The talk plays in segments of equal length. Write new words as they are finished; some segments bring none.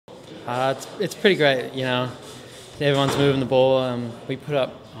It's pretty great, you know. Everyone's moving the ball. We put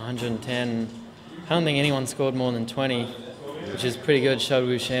up 110. I don't think anyone scored more than 20, which is pretty good. Showed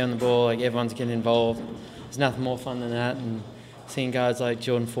we were sharing the ball. Like, everyone's getting involved. There's nothing more fun than that. And seeing guys like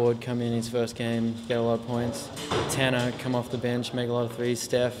Jordan Ford come in his first game, get a lot of points. Tanner come off the bench, make a lot of threes.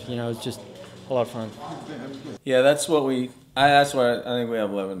 Steph, you know, it's just a lot of fun. Yeah, that's what that's why I think we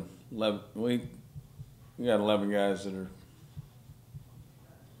have 11 we got 11 guys that are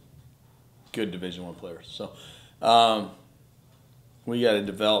good Division I players. So we got to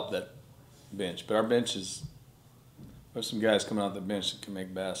develop that bench. But our bench there's some guys coming out the bench that can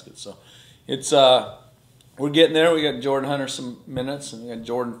make baskets. So it's we're getting there. We got Jordan Hunter some minutes, and we got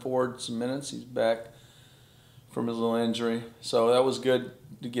Jordan Ford some minutes. He's back from his little injury. So that was good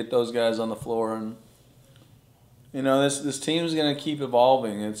to get those guys on the floor. And you know, this team is going to keep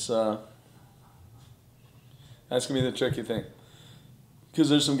evolving. It's that's going to be the tricky thing, because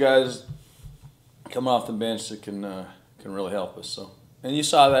there's some guys coming off the bench that can really help us. So, and you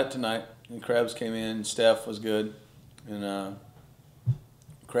saw that tonight. And Krebs came in. Steph was good, and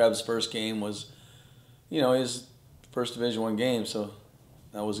Krebs' first game was, you know, his first Division I game. So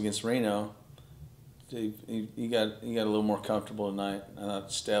that was against Reno. He got a little more comfortable tonight. I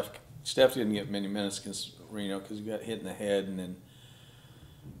thought Steph didn't get many minutes against Reno because he got hit in the head, and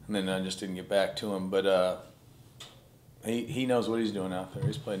then I just didn't get back to him. But he knows what he's doing out there.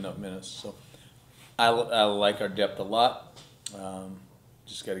 He's played enough minutes. So I like our depth a lot.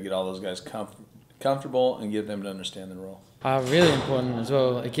 Just got to get all those guys comfortable and get them to understand the role. Really important as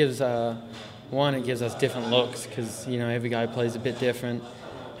well. It gives it gives us different looks, because, you know, every guy plays a bit different,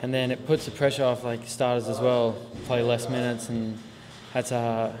 and then it puts the pressure off, like, starters as well, play less minutes, and that's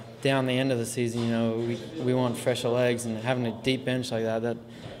down the end of the season. You know, we want fresher legs, and having a deep bench like that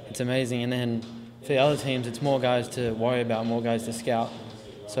it's amazing. And then for the other teams, it's more guys to worry about, more guys to scout.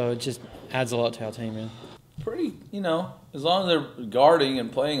 So it just adds a lot to our team, man. Pretty, you know, as long as they're guarding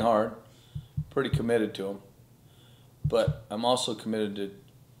and playing hard, pretty committed to them. But I'm also committed to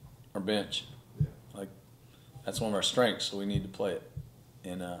our bench. Like, that's one of our strengths, so we need to play it.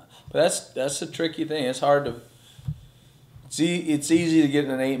 And but that's a tricky thing. It's hard to see. It's easy to get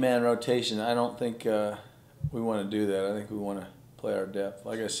in an 8-man rotation. I don't think we want to do that. I think we want to play our depth.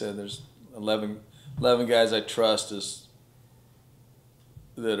 Like I said, there's 11 guys I trust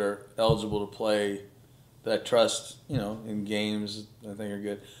that are eligible to play, that I trust, you know, in games. I think are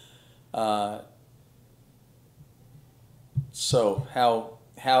good. So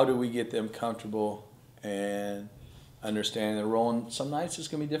how do we get them comfortable and understanding the role? And some nights it's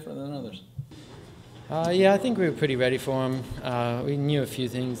going to be different than others. Yeah, I think we were pretty ready for them. We knew a few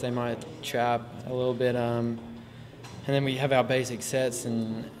things they might trap a little bit, and then we have our basic sets,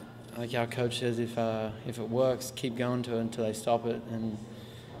 and like our coach says, if it works, keep going to it until they stop it. And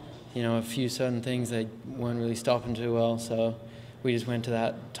you know, a few certain things they weren't really stopping too well, so we just went to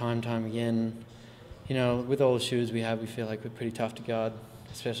that time again. You know, with all the shooters we have, we feel like we're pretty tough to guard,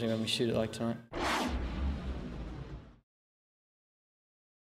 especially when we shoot it like tonight.